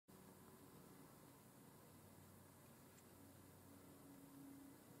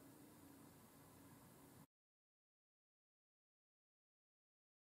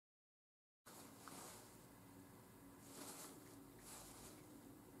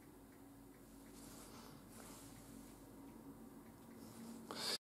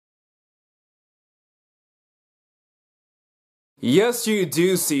Yes, you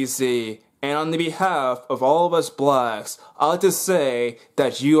do, CC. And on the behalf of all of us blacks, I'd like to say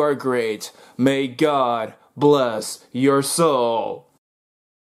that you are great. May God bless your soul.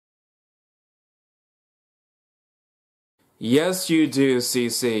 Yes, you do,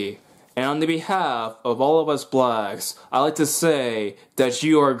 CC. And on the behalf of all of us blacks, I'd like to say that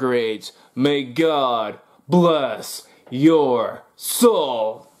you are great. May God bless your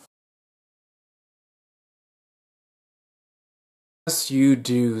soul. Yes, you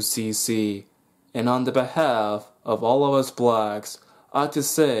do, CC. And on the behalf of all of us blacks, I'd like to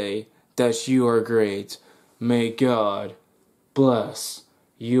say that you are great. May God bless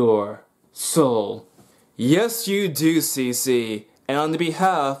your soul. Yes, you do, CC. And on the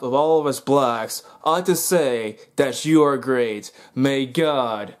behalf of all of us blacks, I'd like to say that you are great. May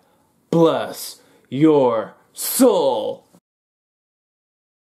God bless your soul.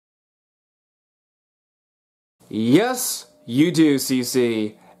 Yes, you do,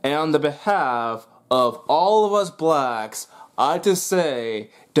 CC. And on the behalf of all of us blacks, I'd like to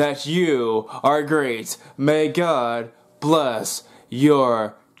say that you are great. May God bless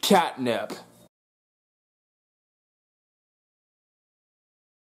your catnip.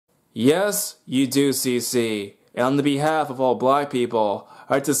 Yes, you do, CC. And on the behalf of all black people,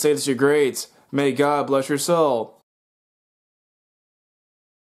 I'd like to say that you're great. May God bless your soul.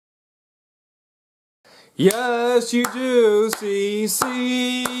 Yes, you do,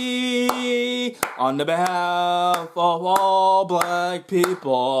 CC. On the behalf of all black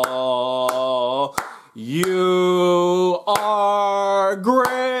people, you are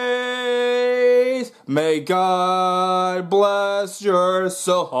great. May God bless your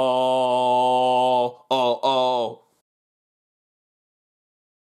soul.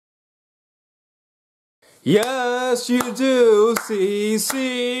 Yes, you do,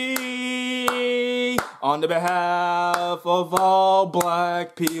 CC. On the behalf of all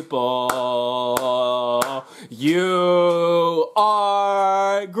black people, you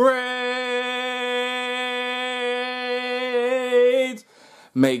are great.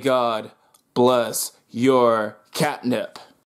 May God bless your catnip.